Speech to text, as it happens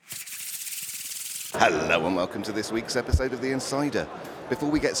Hello and welcome to this week's episode of The Insider. Before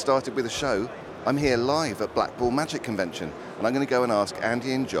we get started with the show, I'm here live at Blackpool Magic Convention and I'm going to go and ask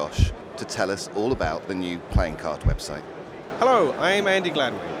Andy and Josh to tell us all about the new playing card website. Hello, I'm Andy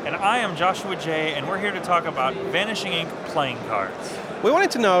Gladwin. And I am Joshua J, and we're here to talk about Vanishing Ink playing cards. We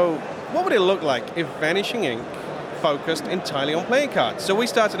wanted to know what would it look like if Vanishing Ink focused entirely on playing cards. So we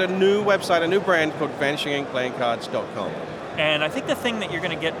started a new website, a new brand called VanishingInkPlayingCards.com. And I think the thing that you're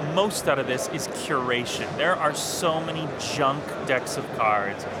going to get most out of this is curation. There are so many junk decks of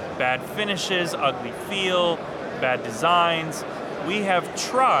cards. Bad finishes, ugly feel, bad designs. We have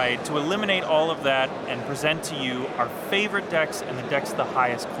tried to eliminate all of that and present to you our favorite decks and the decks of the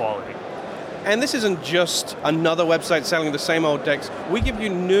highest quality. And this isn't just another website selling the same old decks. We give you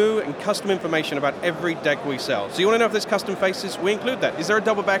new and custom information about every deck we sell. So you want to know if there's custom faces? We include that. Is there a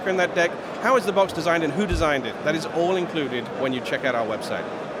double backer in that deck? How is the box designed and who designed it? That is all included when you check out our website.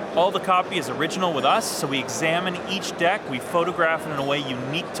 All the copy is original with us, so we examine each deck, we photograph it in a way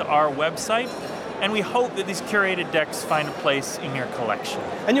unique to our website, and we hope that these curated decks find a place in your collection.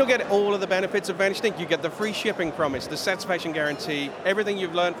 And you'll get all of the benefits of Vanishing Ink. You get the free shipping promise, the satisfaction guarantee, everything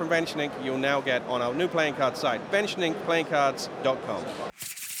you've learned from Vanishing Ink, you'll now get on our new playing card site, VanishingInkPlayingCards.com.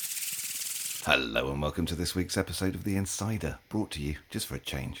 Hello and welcome to this week's episode of The Insider, brought to you, just for a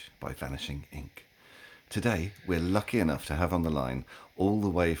change, by Vanishing Ink. Today, we're lucky enough to have on the line, all the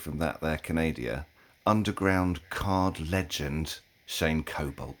way from that there Canada, underground card legend, Shane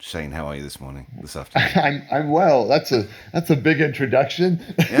Cobalt. Shane, how are you this afternoon? I'm well. That's a big introduction.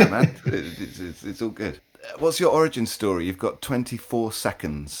 Yeah, man, it's all good. What's your origin story? You've got 24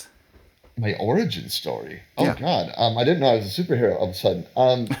 seconds. My origin story. Oh Yeah. God. I didn't know I was a superhero all of a sudden.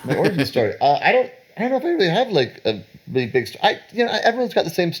 My origin story. I don't know if I really have like a really big story. Everyone's got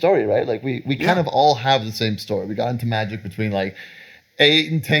the same story, right? Like we kind of all have the same story. We got into magic between like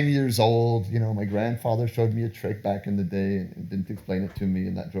 8 and 10 years old. You know, my grandfather showed me a trick back in the day and didn't explain it to me,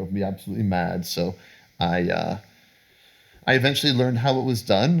 and that drove me absolutely mad. So I eventually learned how it was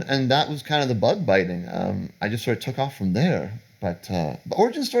done, and that was kind of the bug biting. I just sort of took off from there. But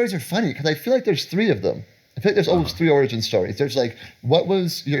origin stories are funny because I feel like there's 3 of them. I feel like there's always 3 origin stories. There's like, what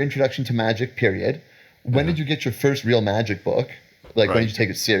was your introduction to magic, period? When did you get your first real magic book? Like, when did you take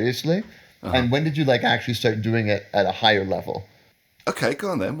it seriously? And when did you like actually start doing it at a higher level? Okay, go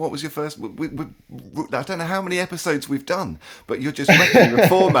on then. What was your first... I don't know how many episodes we've done, but you're just wrecking the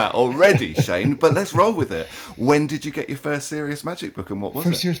format already, Shane. But let's roll with it. When did you get your first serious magic book, and what was it?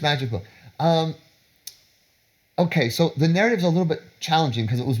 First serious magic book. Okay, so the narrative's a little bit challenging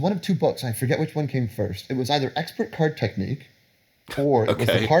because it was one of 2 books. I forget which one came first. It was either Expert Card Technique or it was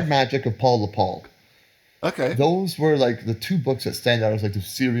The Card Magic of Paul LePaul. Okay. Those were like the 2 books that stand out as like the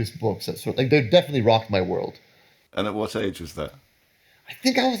serious books that sort of, like, they definitely rocked my world. And at what age was that? I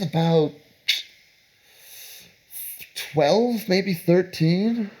think I was about 12, maybe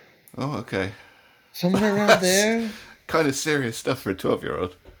 13. Oh, okay. Somewhere around there. Kind of serious stuff for a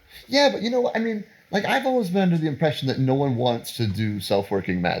 12-year-old. Yeah, but you know what? I mean, like, I've always been under the impression that no one wants to do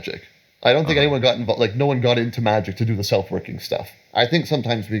self-working magic. I don't think anyone got involved. Like, no one got into magic to do the self-working stuff. I think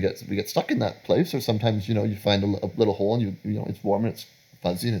sometimes we get stuck in that place, or sometimes, you know, you find a little hole and you know it's warm and it's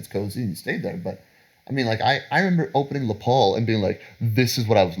fuzzy and it's cozy and you stay there. But I mean, like, I remember opening LePaul and being like, this is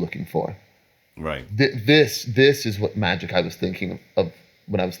what I was looking for. Right. This is what magic I was thinking of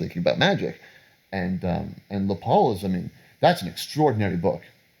when I was thinking about magic. And LePaul is, I mean, that's an extraordinary book.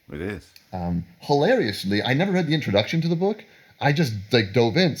 It is. Hilariously, I never read the introduction to the book. I just like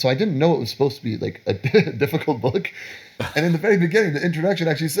dove in, so I didn't know it was supposed to be like a difficult book. And in the very beginning, the introduction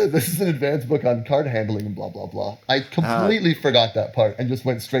actually said this is an advanced book on card handling and blah blah blah. I completely forgot that part and just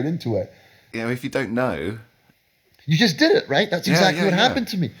went straight into it. You know, if you don't know, you just did it, right? That's exactly what happened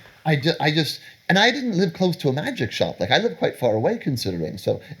to me. I didn't live close to a magic shop. Like, I live quite far away, considering.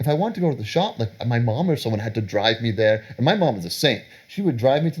 So if I wanted to go to the shop, like, my mom or someone had to drive me there. And my mom was a saint. She would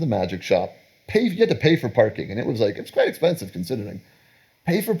drive me to the magic shop. You had to pay for parking, and it was quite expensive considering.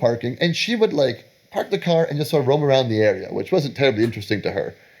 Pay for parking, and she would like park the car and just sort of roam around the area, which wasn't terribly interesting to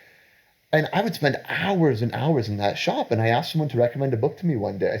her. And I would spend hours and hours in that shop. And I asked someone to recommend a book to me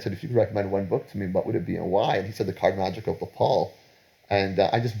one day. I said, if you could recommend one book to me, what would it be and why? And he said, The Card Magic of LePaul. And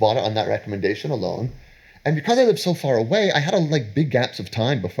I just bought it on that recommendation alone. And because I lived so far away, I had like big gaps of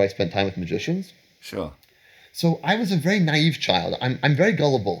time before I spent time with magicians. Sure. So I was a very naive child. I'm very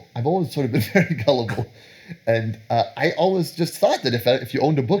gullible. I've always sort of been very gullible. And I always just thought that if you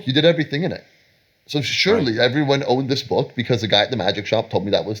owned a book, you did everything in it. So surely everyone owned this book because the guy at the magic shop told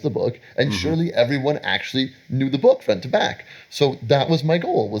me that was the book. And surely everyone actually knew the book front to back. So that was my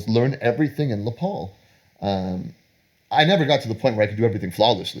goal, was learn everything in LePaul. I never got to the point where I could do everything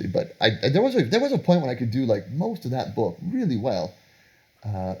flawlessly, but there was a point when I could do like most of that book really well.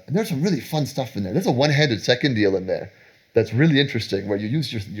 There's some really fun stuff in there. There's a one-handed second deal in there that's really interesting, where you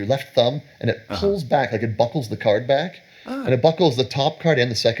use your left thumb and it pulls back, like it buckles the card back, and it buckles the top card and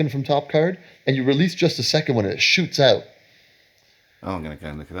the second from top card, and you release just the second one and it shoots out. Oh, I'm going to go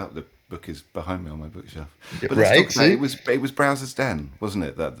and look it up. The book is behind me on my bookshelf. Yeah, But let's right, talk about see? it was Browser's Den, wasn't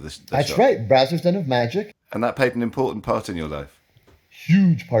it? That's shop? right, Browser's Den of Magic. And that played an important part in your life.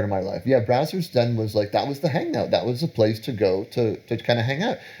 Huge part of my life. Yeah, Browser's Den was like, that was the hangout. That was the place to go to kind of hang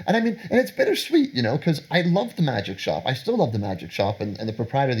out. And I mean, and it's bittersweet, you know, because I love the magic shop. I still love the magic shop. And the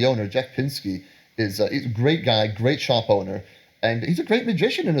proprietor, the owner, Jeff Pinsky, he's a great guy, great shop owner. And he's a great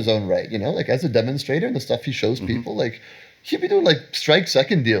magician in his own right, you know, like as a demonstrator and the stuff he shows people, like he'd be doing like strike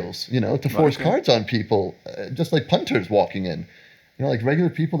second deals, you know, to force cards on people, just like punters walking in. You know, like regular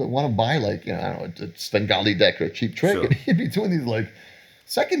people that want to buy, like, you know, I don't know, a Svengali deck or a cheap trick. Sure. And he'd be doing these, like,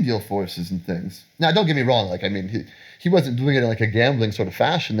 second deal forces and things. Now, don't get me wrong. Like, I mean, he wasn't doing it in, like, a gambling sort of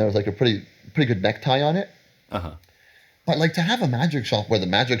fashion. There was, like, a pretty good necktie on it. Uh-huh. But, like, to have a magic shop where the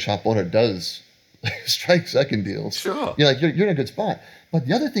magic shop owner does strike second deals. Sure. You're, like, you're in a good spot. But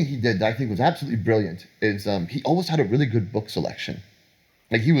the other thing he did that I think was absolutely brilliant is he always had a really good book selection.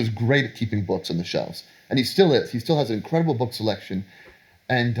 Like, he was great at keeping books on the shelves. And he still is. He still has an incredible book selection.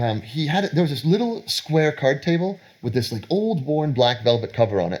 And there was this little square card table with this like old worn black velvet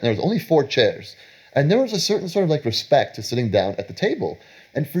cover on it. And there was only 4 chairs. And there was a certain sort of like respect to sitting down at the table.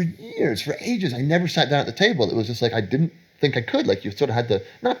 And for years, for ages, I never sat down at the table. It was just like, I didn't think I could. Like you sort of had to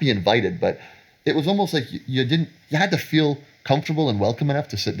not be invited, but it was almost like you had to feel comfortable and welcome enough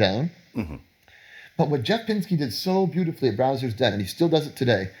to sit down. Mm-hmm. But what Jeff Pinsky did so beautifully at Browser's Den, and he still does it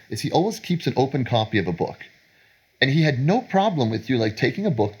today, is he always keeps an open copy of a book. And he had no problem with you like taking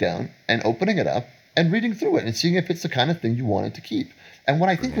a book down and opening it up and reading through it and seeing if it's the kind of thing you wanted to keep. And what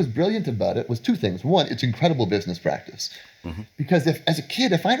I think was brilliant about it was 2 things. One, it's incredible business practice. Mm-hmm. Because as a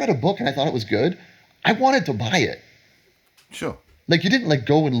kid, if I read a book and I thought it was good, I wanted to buy it. Sure. Like you didn't like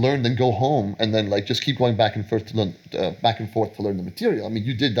go and learn, then go home and then like just keep going back and forth to learn the material. I mean,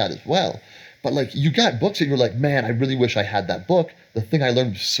 you did that as well. But like you got books that you were like, man, I really wish I had that book. The thing I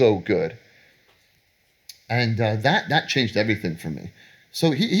learned was so good. And that changed everything for me.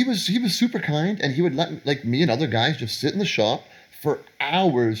 So he was super kind, and he would let like me and other guys just sit in the shop for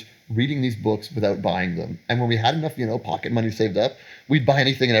hours reading these books without buying them. And when we had enough, you know, pocket money saved up, we'd buy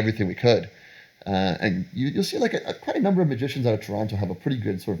anything and everything we could. And you'll see like quite a number of magicians out of Toronto have a pretty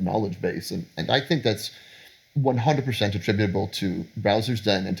good sort of knowledge base, and I think that's 100% attributable to Browser's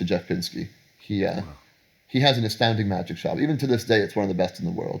Den and to Jeff Pinsky. He has an astounding magic shop. Even to this day, it's one of the best in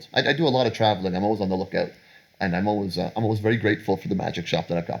the world. I do a lot of traveling. I'm always on the lookout. And I'm always very grateful for the magic shop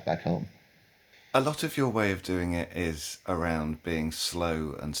that I've got back home. A lot of your way of doing it is around being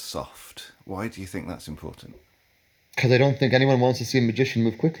slow and soft. Why do you think that's important? Because I don't think anyone wants to see a magician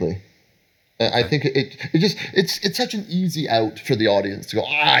move quickly. I think it's such an easy out for the audience to go,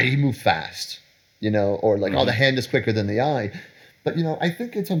 he moved fast, you know, or like, the hand is quicker than the eye. But, you know, I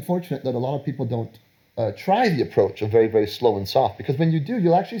think it's unfortunate that a lot of people don't try the approach of very, very slow and soft, because when you do,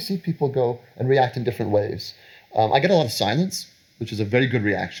 you'll actually see people go and react in different ways. I get a lot of silence, which is a very good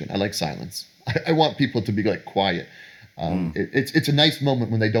reaction. I like silence. I want people to be like quiet. It's a nice moment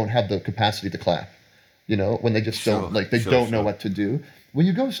when they don't have the capacity to clap, you know, when they just don't know what to do. When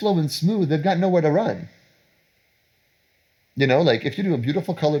you go slow and smooth, they've got nowhere to run. You know, like if you do a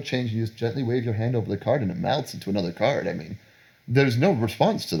beautiful color change, you just gently wave your hand over the card and it melts into another card. I mean, there's no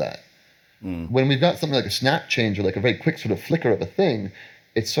response to that. When we've got something like a snap change or like a very quick sort of flicker of a thing,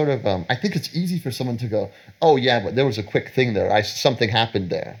 it's sort of, I think it's easy for someone to go, oh yeah, but there was a quick thing there. Something happened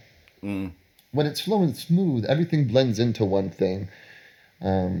there. When it's slow and smooth, everything blends into one thing.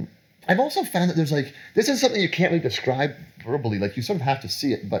 I've also found that there's like, this is something you can't really describe verbally, like you sort of have to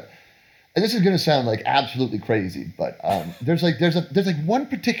see it, but, and this is going to sound like absolutely crazy, but there's like one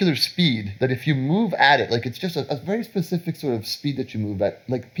particular speed that if you move at it, like it's just a very specific sort of speed that you move at,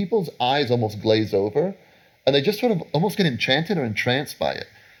 like people's eyes almost glaze over and they just sort of almost get enchanted or entranced by it.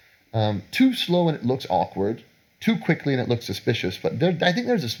 Too slow and it looks awkward, too quickly and it looks suspicious, but I think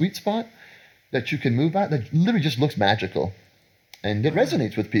there's a sweet spot that you can move at that literally just looks magical and it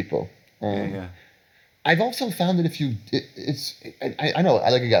resonates with people. Yeah. I've also found that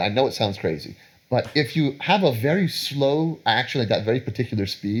I know it sounds crazy, but if you have a very slow action at that very particular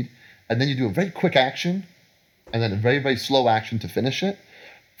speed, and then you do a very quick action, and then a very, very slow action to finish it,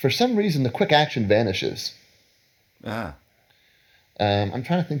 for some reason the quick action vanishes. I'm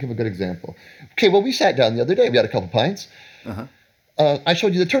trying to think of a good example. Okay, well, we sat down the other day. We had a couple pints. I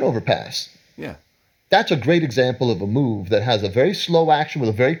showed you the turnover pass. Yeah. that's a great example of a move that has a very slow action with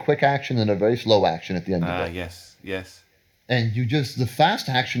a very quick action and a very slow action at the end of it. Yes. And the fast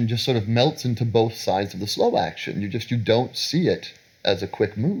action just sort of melts into both sides of the slow action. You don't see it as a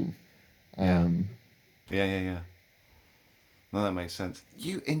quick move. Yeah. No, that makes sense.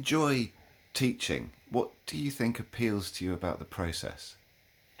 You enjoy teaching. What do you think appeals to you about the process?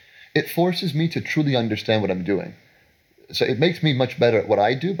 It forces me to truly understand what I'm doing. So it makes me much better at what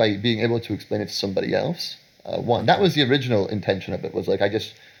I do by being able to explain it to somebody else. That was the original intention of it, was like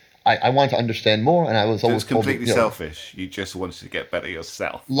I wanted to understand more, and I was So always it's completely told, selfish. You just wanted to get better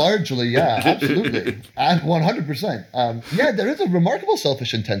yourself. Largely, yeah, absolutely. 100%. Yeah, there is a remarkable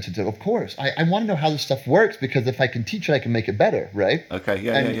selfish intent to it, of course. I want to know how this stuff works, because if I can teach it, I can make it better, right? Okay,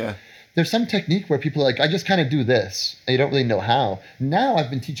 yeah. There's some technique where people are like, I just kind of do this, and you don't really know how. Now I've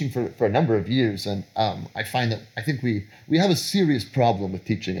been teaching for a number of years, and I find that I think we have a serious problem with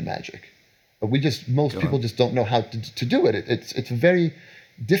teaching in Magic. Most people just don't know how to do it. It's very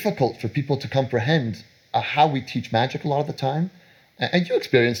difficult for people to comprehend how we teach Magic a lot of the time. And you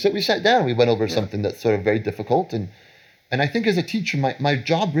experienced it. We sat down, we went over something that's sort of very difficult, and I think as a teacher, my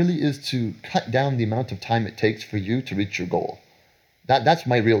job really is to cut down the amount of time it takes for you to reach your goal. That's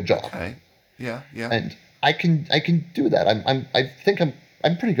my real job. Okay. Yeah. And I can do that. I think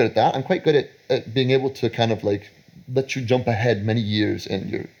I'm pretty good at that. I'm quite good at being able to kind of like let you jump ahead many years in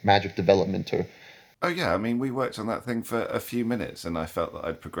your Magic development. Oh yeah, I mean, we worked on that thing for a few minutes, and I felt that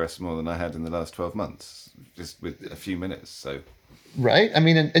I'd progressed more than I had in the last 12 months, just with a few minutes. So. Right. I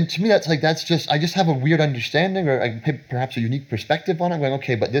mean, and to me, I just have a weird understanding, or perhaps a unique perspective on it. I'm going,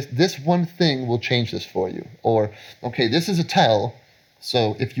 okay, but this one thing will change this for you, or okay, this is a tell.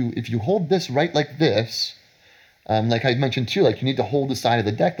 So if you hold this right like this, like I mentioned too, like you need to hold the side of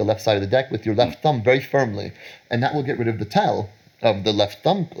the deck, the left side of the deck, with your left thumb very firmly, and that will get rid of the tell of the left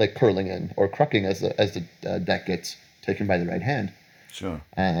thumb like curling in or crucking as the deck gets taken by the right hand. Sure.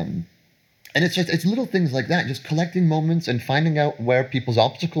 And it's little things like that, just collecting moments and finding out where people's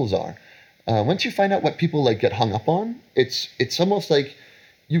obstacles are. Once you find out what people like get hung up on, it's almost like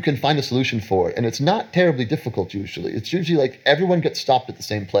you can find a solution for it, and it's not terribly difficult usually. It's usually like everyone gets stopped at the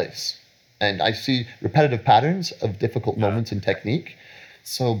same place, and I see repetitive patterns of difficult moments in technique.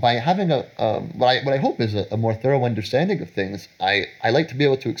 So by having what I hope is a more thorough understanding of things, I like to be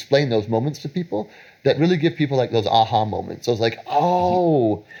able to explain those moments to people that really give people like those aha moments. So it's like,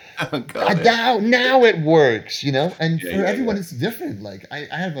 now it works, you know. And for everyone, it's different. Like I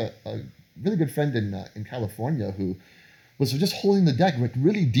have a really good friend in California who was just holding the deck like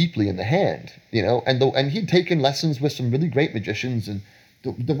really deeply in the hand, you know, and he'd taken lessons with some really great magicians, and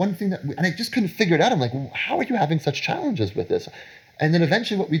the one thing and I just couldn't figure it out. I'm like, well, how are you having such challenges with this? And then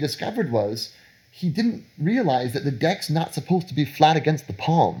eventually what we discovered was he didn't realize that the deck's not supposed to be flat against the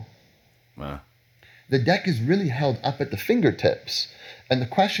palm. Wow. The deck is really held up at the fingertips, and the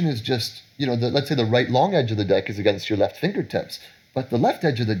question is just, you know, let's say the right long edge of the deck is against your left fingertips, but the left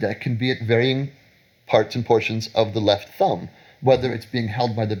edge of the deck can be at varying parts and portions of the left thumb, whether it's being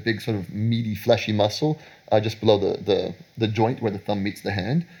held by the big sort of meaty fleshy muscle just below the joint where the thumb meets the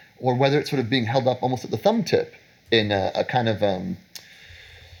hand, or whether it's sort of being held up almost at the thumb tip in a kind of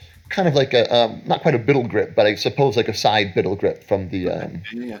like a not quite a biddle grip, but I suppose like a side biddle grip from the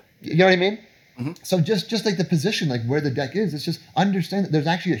you know what I mean? Mm-hmm. So just like the position, like where the deck is, it's just understand that there's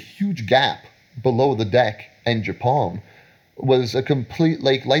actually a huge gap below the deck and your palm. Was a complete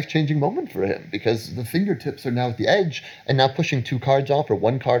like life-changing moment for him, because the fingertips are now at the edge, and now pushing 2 cards off or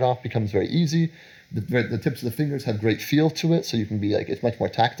 1 card off becomes very easy. The tips of the fingers have great feel to it, so you can be like, it's much more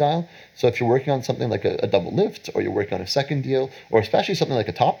tactile. So if you're working on something like a double lift, or you're working on a second deal, or especially something like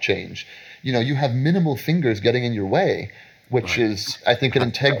a top change, you know, you have minimal fingers getting in your way, which is, I think, an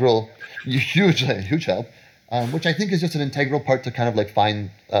integral, huge help, which I think is just an integral part to kind of like fine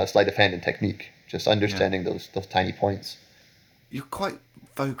sleight of hand and technique, just understanding those tiny points. You're quite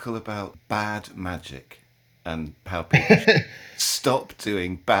vocal about bad magic and how people should stop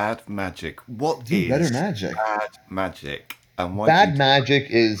doing bad magic. What is better magic? Bad magic, and why? Bad magic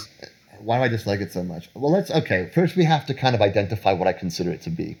is. Why do I dislike it so much? Well, first we have to kind of identify what I consider it to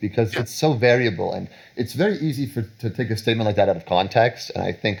be, because it's so variable, and it's very easy to take a statement like that out of context, and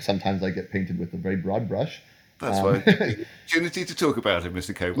I think sometimes I get painted with a very broad brush. That's why opportunity to talk about it,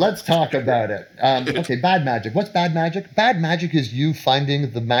 Mr. Cobalt. Let's talk about it. Okay, bad magic. What's bad magic? Bad magic is you finding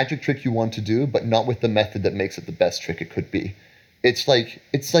the magic trick you want to do, but not with the method that makes it the best trick it could be. It's like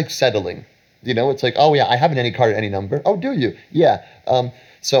settling. You know, it's like, oh yeah, I have any card at any number. Oh, do you? Yeah.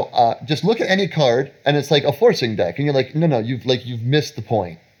 So just look at any card, and it's like a forcing deck, and you're like, no, you've missed the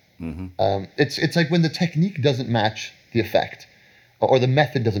point. Mm-hmm. It's like when the technique doesn't match the effect. or the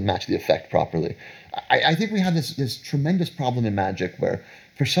method doesn't match the effect properly. I think we have this tremendous problem in Magic where,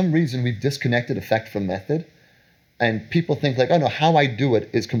 for some reason, we've disconnected effect from method, and people think like, oh no, how I do it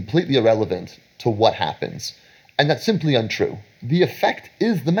is completely irrelevant to what happens. And that's simply untrue. The effect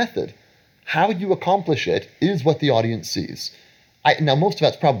is the method. How you accomplish it is what the audience sees. Now, most of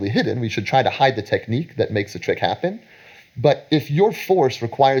that's probably hidden. We should try to hide the technique that makes the trick happen. But if your force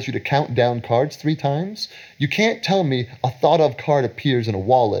requires you to count down cards 3 times, you can't tell me a thought of card appears in a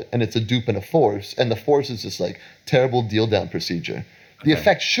wallet and it's a dupe and a force, and the force is just like terrible deal down procedure. The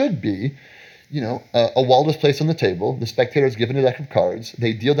effect should be, a wallet is placed on the table, the spectator is given a deck of cards,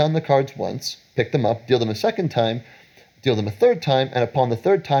 they deal down the cards once, pick them up, deal them a second time, deal them a third time, and upon the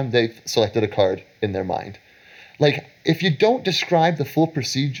third time they've selected a card in their mind. Like, if you don't describe the full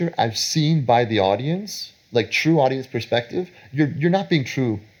procedure as seen by the audience, like true audience perspective, you're not being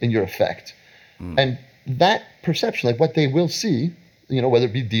true in your effect. And that perception, like what they will see, whether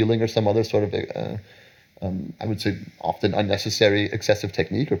it be dealing or some other sort of, I would say often unnecessary excessive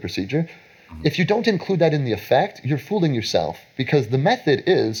technique or procedure, if you don't include that in the effect, you're fooling yourself, because the method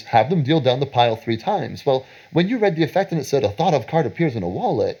is have them deal down the pile 3 times. Well, when you read the effect and it said a thought of card appears in a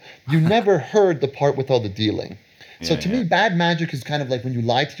wallet, you never heard the part with all the dealing. So to me, bad magic is kind of like when you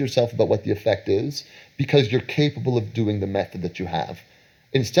lie to yourself about what the effect is because you're capable of doing the method that you have.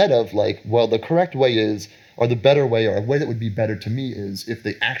 Instead of like, well, the correct way is, or the better way, or a way that would be better to me is if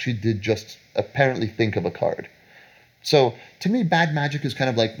they actually did just apparently think of a card. So to me, bad magic is kind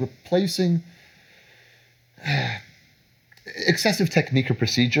of like replacing excessive technique or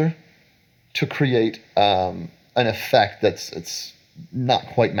procedure to create an effect that's not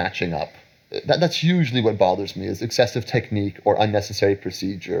quite matching up. That's usually what bothers me, is excessive technique or unnecessary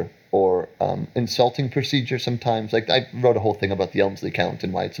procedure or insulting procedure sometimes. Like, I wrote a whole thing about the Elmsley count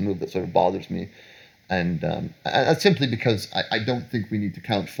and why it's a move that sort of bothers me. And that's simply because I don't think we need to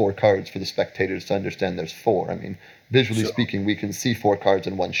count 4 cards for the spectators to understand there's 4. I mean, visually speaking, we can see 4 cards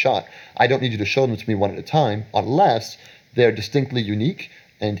in one shot. I don't need you to show them to me one at a time unless they're distinctly unique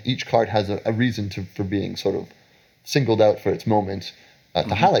and each card has a reason for being sort of singled out for its moment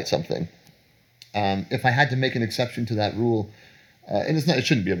to highlight something. If I had to make an exception to that rule, and it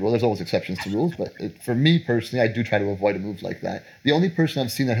shouldn't be a rule, there's always exceptions to rules, but for me personally, I do try to avoid a move like that. The only person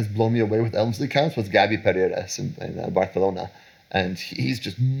I've seen that has blown me away with Elmsley counts was Gabi Pereira in Barcelona, and he's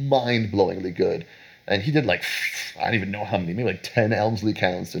just mind-blowingly good. And he did like, I don't even know how many, maybe like 10 Elmsley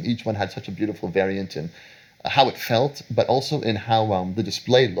counts, and each one had such a beautiful variant in how it felt, but also in how the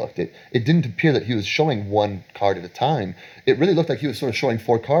display looked. It didn't appear that he was showing 1 card at a time. It really looked like he was sort of showing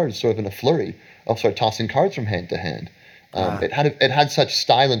 4 cards sort of in a flurry of sort of tossing cards from hand to hand. It had such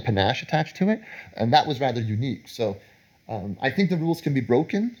style and panache attached to it, and that was rather unique. So I think the rules can be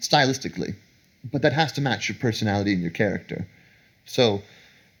broken stylistically, but that has to match your personality and your character. So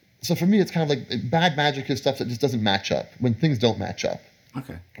for me, it's kind of like bad magic is stuff that just doesn't match up, when things don't match up.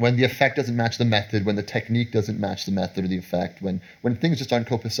 Okay. When the effect doesn't match the method, when the technique doesn't match the method or the effect, when things just aren't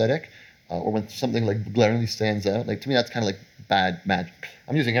copacetic, or when something like glaringly stands out. Like, to me, that's kind of like bad magic.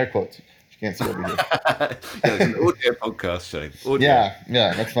 I'm using air quotes. You can't see over here. Yeah, it's an audio podcast, Shane. Audio.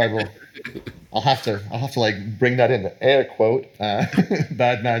 Yeah, that's why I'll have to like bring that in. The air quote,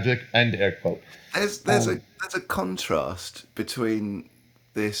 bad magic, and air quote. There's a contrast between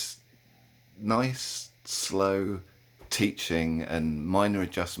this nice, slow teaching and minor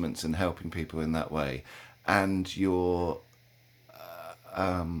adjustments and helping people in that way, and your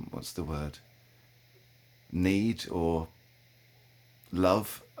what's the word? Need or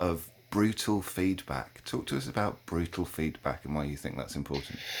love of brutal feedback. Talk to us about brutal feedback and why you think that's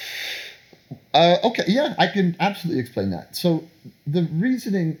important. Okay, yeah, I can absolutely explain that. So the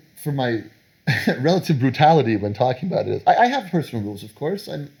reasoning for my relative brutality when talking about it is I have personal rules, of course,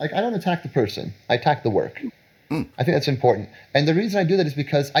 and like I don't attack the person, I attack the work. I think that's important. And the reason I do that is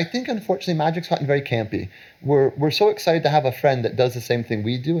because I think, unfortunately, Magic's gotten very campy. We're so excited to have a friend that does the same thing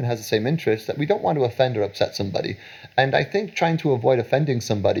we do and has the same interests that we don't want to offend or upset somebody. And I think trying to avoid offending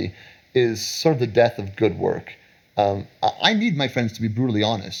somebody is sort of the death of good work. I need my friends to be brutally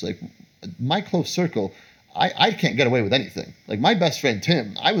honest. Like, my close circle, I can't get away with anything. Like, my best friend,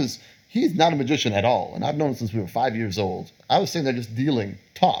 Tim, he's not a magician at all. And I've known him since we were 5 years old. I was sitting there just dealing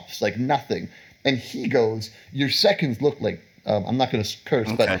tops, like nothing. And he goes, your seconds look like, I'm not going to curse,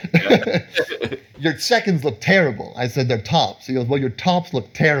 okay. But your seconds look terrible. I said, they're tops. He goes, well, your tops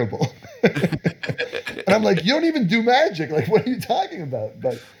look terrible. And I'm like, you don't even do magic. Like, what are you talking about?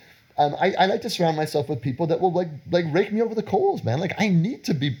 But I like to surround myself with people that will like rake me over the coals, man. Like, I need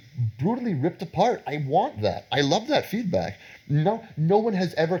to be brutally ripped apart. I want that. I love that feedback. No one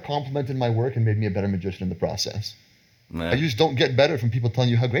has ever complimented my work and made me a better magician in the process. No. You just don't get better from people telling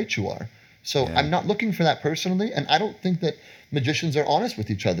you how great you are. So Yeah. I'm not looking for that personally, and I don't think that magicians are honest with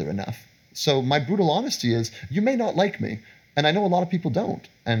each other enough. So my brutal honesty is, you may not like me, and I know a lot of people don't,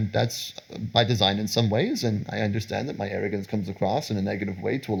 and that's by design in some ways. And I understand that my arrogance comes across in a negative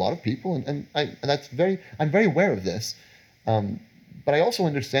way to a lot of people, I'm very aware of this. Um, but I also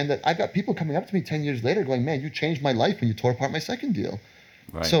understand that I've got people coming up to me 10 years later going, man, you changed my life when you tore apart my second deal.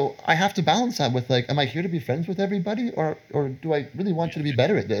 Right. So I have to balance that with like, am I here to be friends with everybody, or do I really want you to be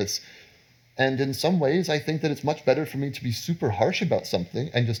better at this? And in some ways, I think that it's much better for me to be super harsh about something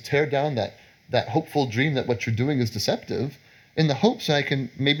and just tear down that hopeful dream that what you're doing is deceptive, in the hopes that I can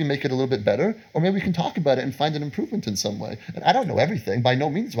maybe make it a little bit better, or maybe we can talk about it and find an improvement in some way. And I don't know everything. By no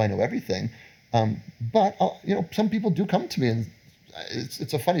means do I know everything. But some people do come to me, and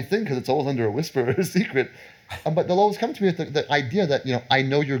it's a funny thing because it's always under a whisper or a secret. But they'll always come to me with the idea that, I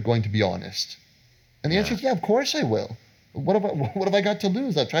know you're going to be honest. And the answer is, yeah, of course I will. What have I got to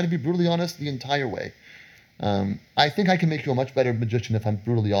lose? I'll try to be brutally honest the entire way. I think I can make you a much better magician if I'm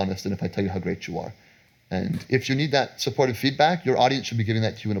brutally honest and if I tell you how great you are. And if you need that supportive feedback, your audience should be giving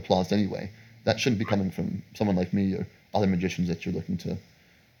that to you in applause anyway. That shouldn't be coming from someone like me or other magicians that you're looking to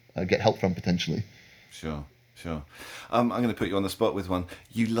get help from potentially. Sure. I'm going to put you on the spot with one.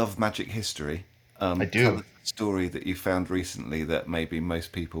 You love magic history. I do. Tell us a story that you found recently that maybe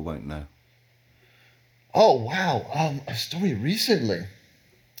most people won't know. Oh wow, a story recently.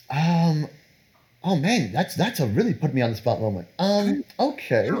 Oh man, that's a really put me on the spot moment.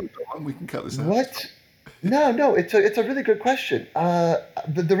 Okay. Sure, go on, we can cut this out. What? No, it's a really good question.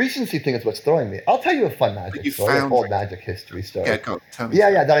 The recency thing is what's throwing me. I'll tell you a fun magic you story, an found old magic history story. Yeah, go on, tell me.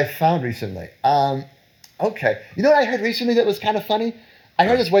 Yeah, that I found recently. Okay. You know what I heard recently that was kind of funny? I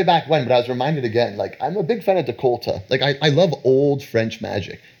heard this way back when, but I was reminded again. Like, I'm a big fan of Decolta. Like, I love old French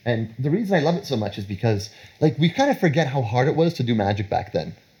magic. And the reason I love it so much is because, like, we kind of forget how hard it was to do magic back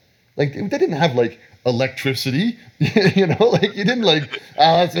then. Like, they didn't have, like, electricity, like, you didn't, like,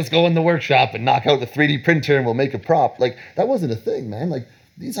 let's just go in the workshop and knock out the 3D printer and we'll make a prop. Like, that wasn't a thing, man. Like,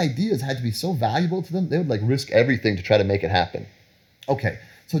 these ideas had to be so valuable to them, they would, like, risk everything to try to make it happen. Okay.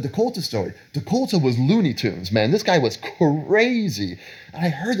 So Decolta story. Decolta was Looney Tunes, man. This guy was crazy. And I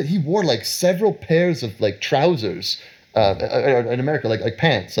heard that he wore like several pairs of like trousers in America, like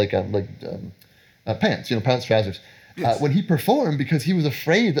pants, pants, pants, trousers. Yes. When he performed, because he was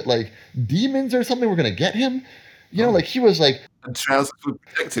afraid that like demons or something were gonna get him. Like he was like. And trousers would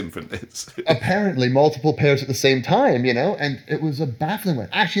protect him from this. Apparently, multiple pairs at the same time, and it was a baffling one.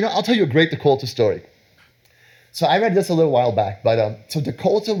 Actually, I'll tell you a great Decolta story. So I read this a little while back, but so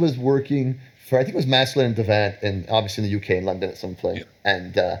Decolta was working for, I think it was Maslin and Devant, and obviously in the UK, in London at some point,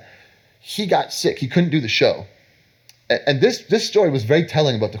 and he got sick. He couldn't do the show. And this story was very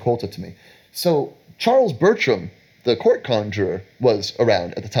telling about Decolta to me. So Charles Bertram, the court conjurer, was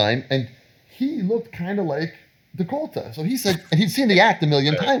around at the time, and he looked kind of like Decolta. So he said, and he'd seen the act a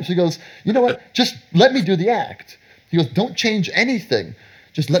million times. So he goes, you know what, just let me do the act. He goes, don't change anything.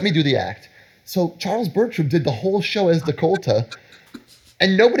 Just let me do the act. So Charles Bertram did the whole show as Decolta,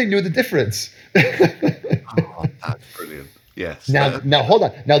 and nobody knew the difference. Oh, that's brilliant. Yes. Now hold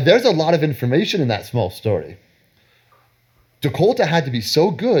on. Now there's a lot of information in that small story. Decolta had to be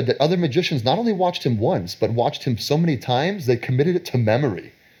so good that other magicians not only watched him once, but watched him so many times they committed it to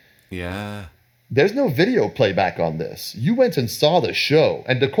memory. Yeah. There's no video playback on this. You went and saw the show,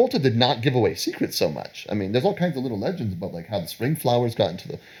 and Decolta did not give away secrets so much. I mean, there's all kinds of little legends about like how the spring flowers got into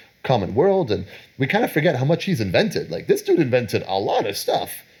the common world, and we kind of forget how much he's invented. Like, this dude invented a lot of stuff.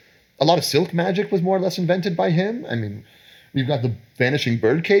 A lot of silk magic was more or less invented by him. I mean, we've got the vanishing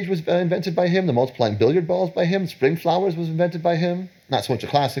birdcage was invented by him, the multiplying billiard balls by him, spring flowers was invented by him. Not so much a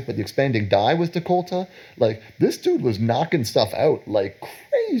classic, but the expanding die was Decolta. Like, this dude was knocking stuff out like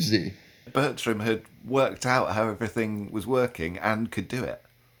crazy. Bertram had worked out how everything was working and could do it.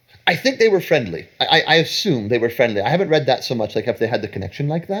 I think they were friendly. I assume they were friendly. I haven't read that so much, like if they had the connection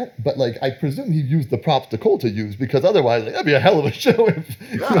like that. But like, I presume he used the props Decolta used, because otherwise, like, that'd be a hell of a show if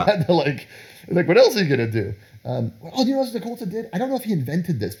you had to like, what else are you gonna do? Do you know what Decolta did? I don't know if he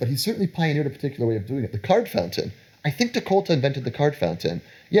invented this, but he certainly pioneered a particular way of doing it. The card fountain. I think Decolta invented the card fountain.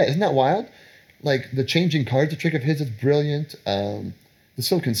 Yeah, isn't that wild? Like, the changing cards, a trick of his is brilliant. The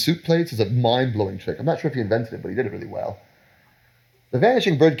silken soup plates is a mind-blowing trick. I'm not sure if he invented it, but he did it really well. The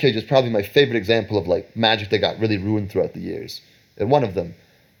vanishing birdcage is probably my favorite example of like magic that got really ruined throughout the years. And one of them,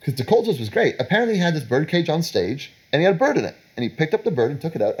 because Decolta's was great. Apparently he had this birdcage on stage, and he had a bird in it. And he picked up the bird and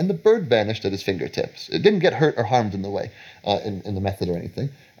took it out, and the bird vanished at his fingertips. It didn't get hurt or harmed in the way, in the method or anything.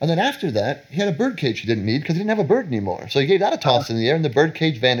 And then after that, he had a birdcage he didn't need because he didn't have a bird anymore. So he gave that a toss in the air, and the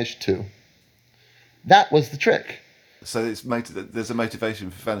birdcage vanished too. That was the trick. So there's a motivation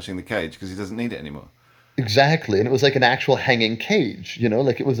for vanishing the cage because he doesn't need it anymore. Exactly. And it was like an actual hanging cage,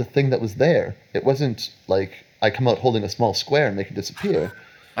 like it was a thing that was there. It wasn't like I come out holding a small square and make it disappear,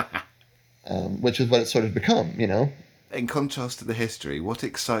 which is what it's sort of become. In contrast to the history, what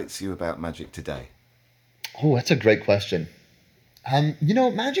excites you about magic today? Oh, that's a great question.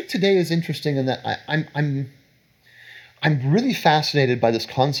 Magic today is interesting in that I'm really fascinated by this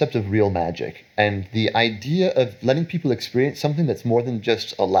concept of real magic and the idea of letting people experience something that's more than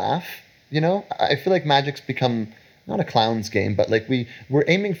just a laugh. I feel like magic's become not a clown's game, but like we're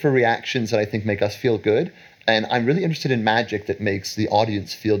aiming for reactions that I think make us feel good. And I'm really interested in magic that makes the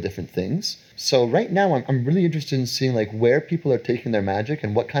audience feel different things. So right now, I'm really interested in seeing like where people are taking their magic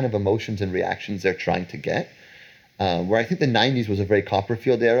and what kind of emotions and reactions they're trying to get. Where I think the 90s was a very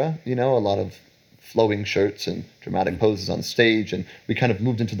Copperfield era, a lot of flowing shirts and dramatic poses on stage. And we kind of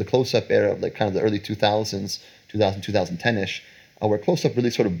moved into the close-up era of like kind of the early 2000s, 2010-ish, where close-up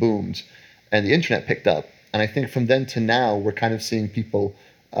really sort of boomed and the internet picked up. And I think from then to now, we're kind of seeing people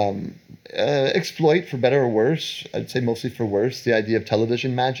exploit, for better or worse, I'd say mostly for worse, the idea of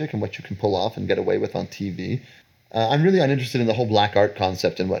television magic and what you can pull off and get away with on TV. I'm really uninterested in the whole black art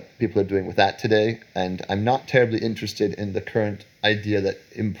concept and what people are doing with that today. And I'm not terribly interested in the current idea that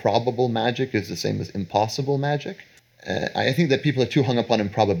improbable magic is the same as impossible magic. I think that people are too hung up on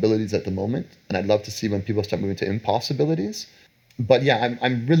improbabilities at the moment. And I'd love to see when people start moving to impossibilities. But yeah,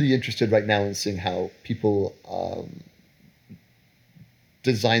 I'm really interested right now in seeing how people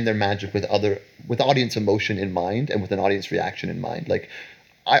design their magic with audience emotion in mind and with an audience reaction in mind. Like,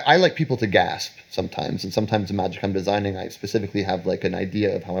 I like people to gasp sometimes, and sometimes the magic I'm designing, I specifically have like an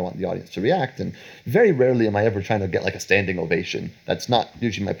idea of how I want the audience to react, and very rarely am I ever trying to get like a standing ovation. That's not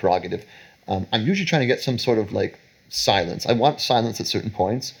usually my prerogative. I'm usually trying to get some sort of like silence. I want silence at certain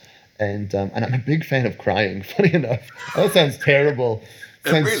points, and I'm a big fan of crying. Funny enough, that sounds terrible.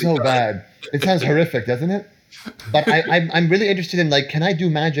 It sounds really so bad. It sounds horrific, doesn't it? But I'm really interested in like, can I do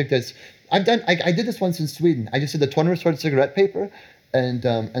magic that's I did this once in Sweden. I just did the Tonnersword cigarette paper. And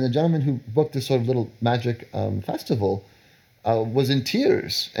the gentleman who booked this sort of little magic festival was in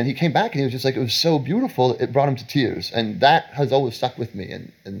tears. And he came back and he was just like, it was so beautiful, it brought him to tears. And that has always stuck with me.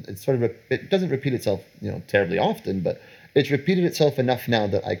 And it's sort of, it doesn't repeat itself, terribly often, but it's repeated itself enough now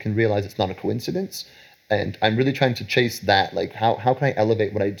that I can realize it's not a coincidence. And I'm really trying to chase that. Like, how can I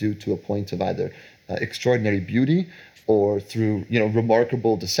elevate what I do to a point of either extraordinary beauty or through,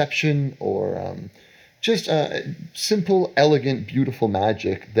 remarkable deception or just simple, elegant, beautiful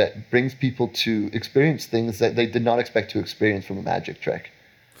magic that brings people to experience things that they did not expect to experience from a magic trick.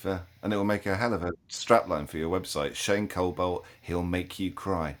 Fair. And it will make a hell of a strapline for your website. Shane Cobalt, he'll make you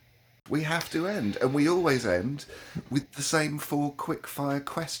cry. We have to end, and we always end with the same 4 quick-fire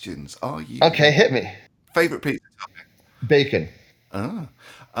questions. Are you... Okay, hit me. Favourite pizza topping? Bacon.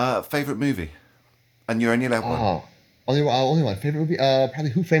 Favourite movie? And you're only allowed one. Only one. Favourite movie?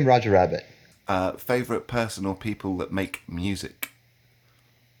 Probably Who Framed Roger Rabbit. Favorite person or people that make music?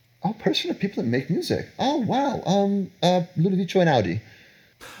 Oh, person or people that make music. Oh, wow. Ludovico Einaudi.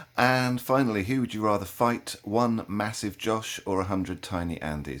 And finally, who would you rather fight? 1 massive Josh or 100 tiny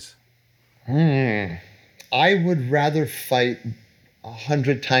Andys? I would rather fight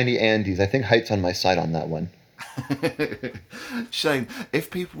 100 tiny Andys. I think height's on my side on that one. Shane,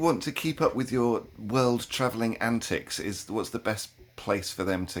 if people want to keep up with your world-travelling antics, what's the best place for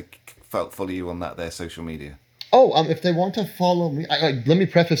them to follow you on their social media? If they want to follow me, let me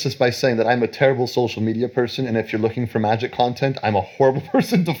preface this by saying that I'm a terrible social media person, and if you're looking for magic content, I'm a horrible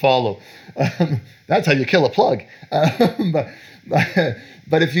person to follow. That's how you kill a plug.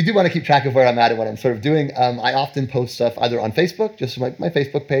 But if you do want to keep track of where I'm at and what I'm sort of doing, I often post stuff either on Facebook, just my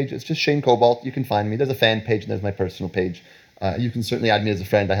Facebook page. It's just Shane Cobalt. You can find me. There's a fan page and there's my personal page. You can certainly add me as a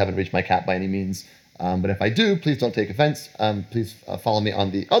friend. I haven't reached my cap by any means. But if I do, please don't take offense. Please follow me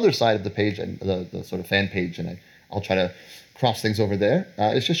on the other side of the page and the sort of fan page, and I'll try to cross things over there.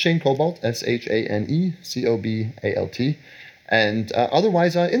 It's just Shane Cobalt, ShaneCobalt. And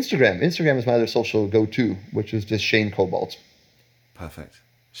otherwise, Instagram. Instagram is my other social go-to, which is just Shane Cobalt. Perfect.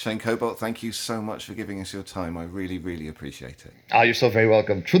 Shane Cobalt, thank you so much for giving us your time. I really, really appreciate it. You're so very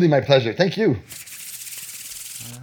welcome. Truly my pleasure. Thank you.